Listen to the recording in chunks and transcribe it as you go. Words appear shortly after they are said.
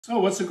So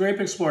what's the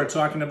Grape Explorer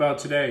talking about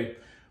today?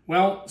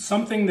 Well,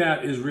 something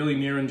that is really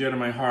near and dear to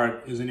my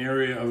heart is an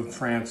area of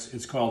France.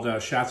 It's called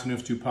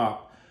Chateauneuf du Pape.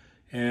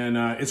 And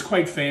it's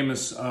quite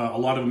famous. A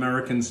lot of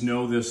Americans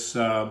know this,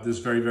 this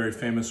very, very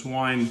famous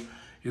wine.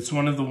 It's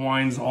one of the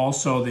wines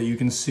also that you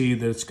can see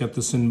that it's got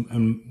this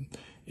in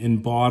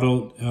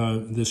bottle,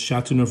 this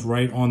Chateauneuf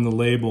right on the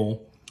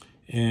label.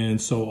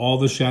 And so all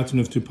the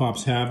Chateauneuf du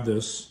Papes have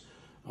this.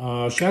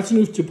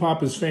 Chateauneuf du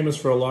Pape is famous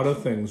for a lot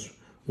of things.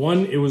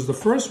 One, it was the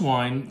first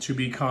wine to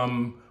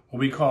become what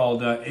we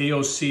called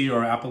AOC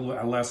or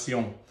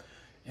Appellation.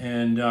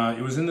 And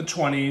it was in the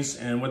 20s,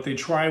 and what they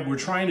were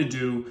trying to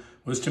do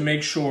was to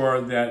make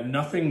sure that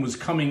nothing was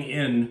coming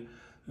in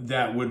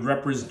that would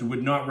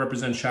not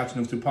represent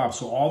Chateauneuf du Pape.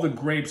 So all the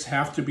grapes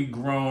have to be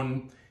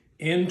grown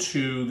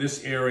into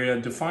this area,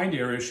 defined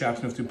area,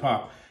 Chateauneuf du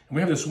Pape. And we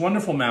have this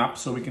wonderful map,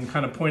 so we can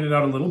kind of point it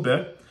out a little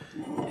bit.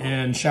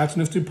 And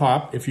Chateauneuf du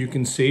Pape, if you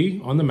can see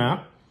on the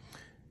map,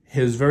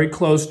 is very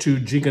close to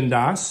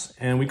Gigondas,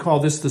 and we call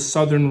this the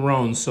Southern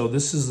Rhone. So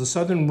this is the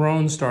Southern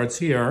Rhone starts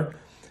here,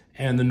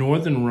 and the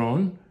Northern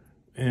Rhone.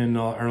 In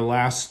our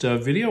last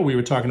video, we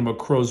were talking about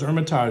Crozes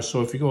Hermitage.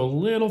 So if you go a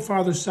little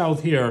farther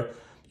south here,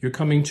 you're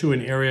coming to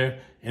an area,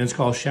 and it's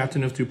called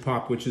Chateauneuf du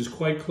Pape, which is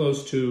quite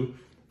close to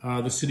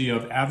the city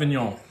of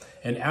Avignon.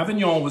 And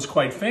Avignon was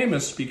quite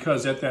famous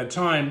because at that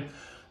time,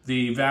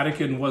 the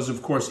Vatican was,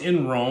 of course,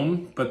 in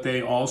Rome, but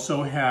they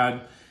also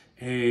had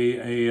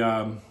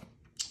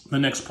the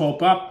next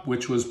Pope up,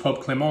 which was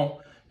Pope Clement.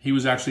 He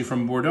was actually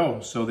from Bordeaux.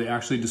 So they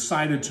actually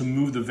decided to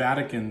move the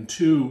Vatican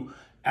to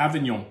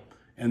Avignon.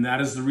 And that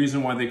is the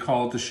reason why they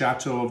call it the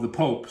Chateau of the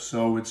Pope.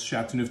 So it's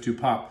Chateauneuf du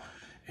Pape.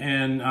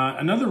 And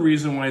another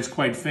reason why it's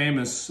quite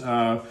famous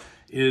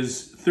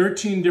is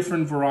 13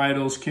 different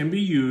varietals can be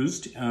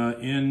used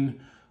in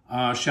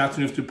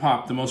Chateauneuf du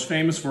Pape. The most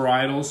famous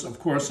varietals, of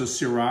course, are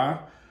Syrah.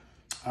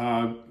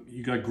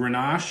 You got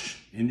Grenache,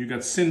 and you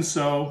got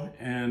Cinsault,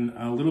 and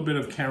a little bit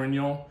of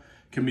Carignan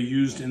can be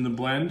used in the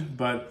blend,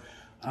 but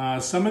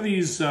some of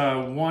these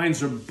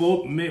wines are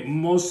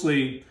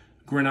mostly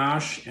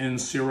Grenache and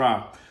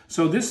Syrah.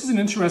 So this is an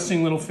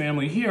interesting little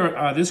family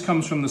here. This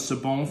comes from the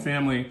Sabon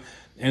family,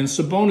 and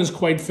Sabon is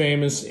quite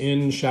famous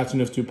in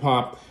Chateauneuf du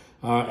Pape.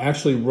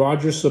 Actually,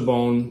 Roger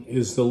Sabon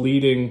is the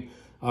leading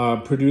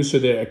producer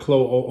there at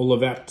Clos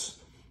Olivet.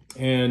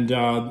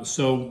 And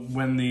so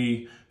when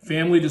the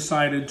family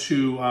decided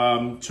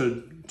to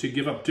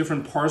give up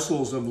different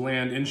parcels of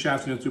land in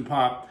Chateauneuf du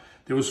Pape,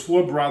 there was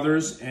 4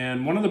 brothers,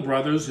 and one of the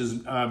brothers is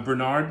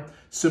Bernard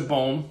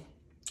Sabon,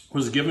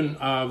 was given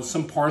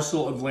some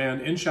parcel of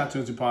land in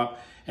Chateauneuf du Pape,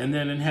 and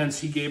then hence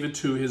he gave it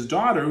to his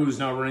daughter, who's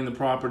now running the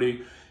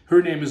property.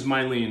 Her name is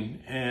Mylene,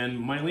 and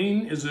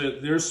Mylene is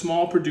they're a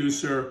small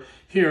producer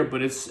here,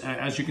 but it's,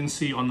 as you can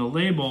see on the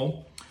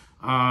label,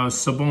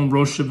 Sabon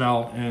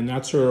Rocheville, and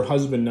that's her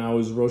husband now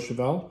is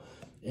Rocheville,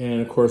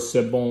 and of course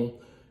Sabon.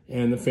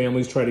 And the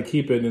families try to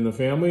keep it in the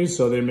family,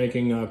 so they're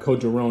making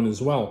Côte de Rhône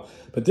as well.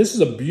 But this is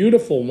a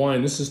beautiful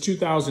wine. This is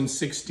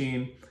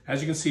 2016.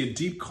 As you can see, a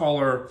deep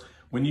color.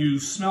 When you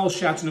smell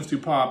Chateauneuf du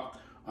Pape,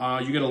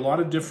 you get a lot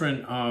of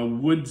different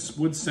wood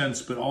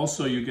scents, but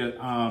also you get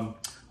a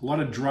lot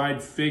of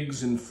dried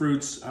figs and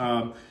fruits.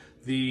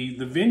 The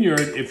vineyard,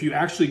 if you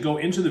actually go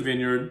into the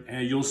vineyard,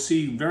 you'll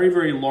see very,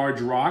 very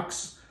large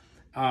rocks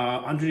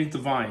underneath the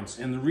vines.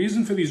 And the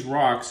reason for these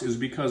rocks is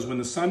because when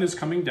the sun is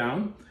coming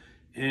down,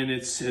 and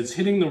it's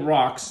hitting the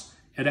rocks,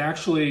 it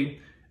actually,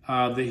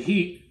 the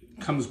heat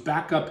comes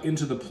back up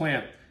into the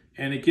plant,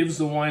 and it gives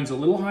the wines a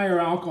little higher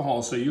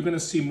alcohol. So you're going to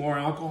see more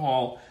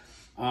alcohol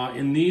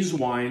in these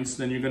wines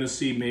than you're going to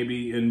see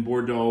maybe in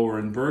Bordeaux or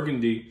in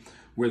Burgundy,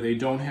 where they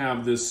don't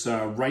have this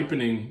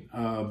ripening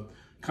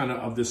kind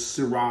of this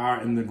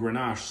Syrah and the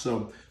Grenache.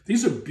 So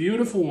these are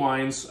beautiful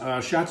wines.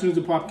 Chateauneuf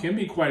du Pape can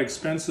be quite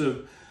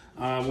expensive,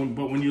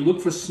 but when you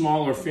look for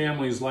smaller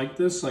families like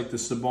this, like the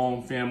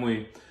Sabon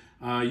family,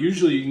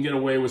 usually you can get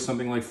away with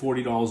something like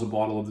 $40 a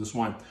bottle of this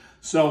wine.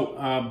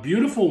 So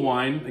beautiful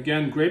wine.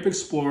 Again, Grape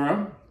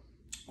Explorer.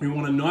 We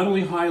want to not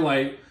only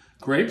highlight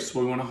grapes,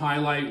 but we want to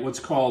highlight what's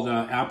called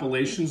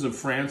appellations of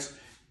France.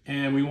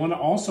 And we want to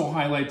also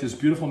highlight this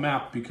beautiful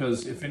map,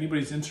 because if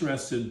anybody's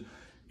interested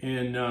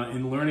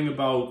in learning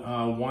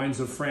about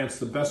wines of France,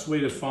 the best way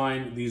to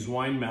find these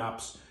wine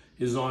maps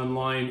is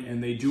online,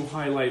 and they do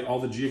highlight all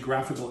the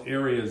geographical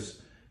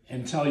areas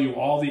and tell you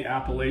all the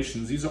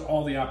appellations. These are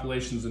all the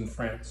appellations in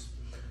France.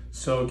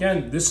 So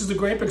again, this is the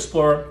Grape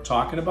Explorer,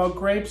 talking about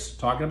grapes,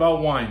 talking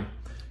about wine.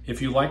 If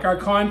you like our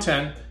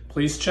content,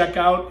 please check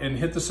out and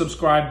hit the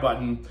subscribe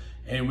button,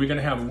 and we're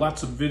gonna have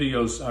lots of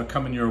videos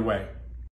coming your way.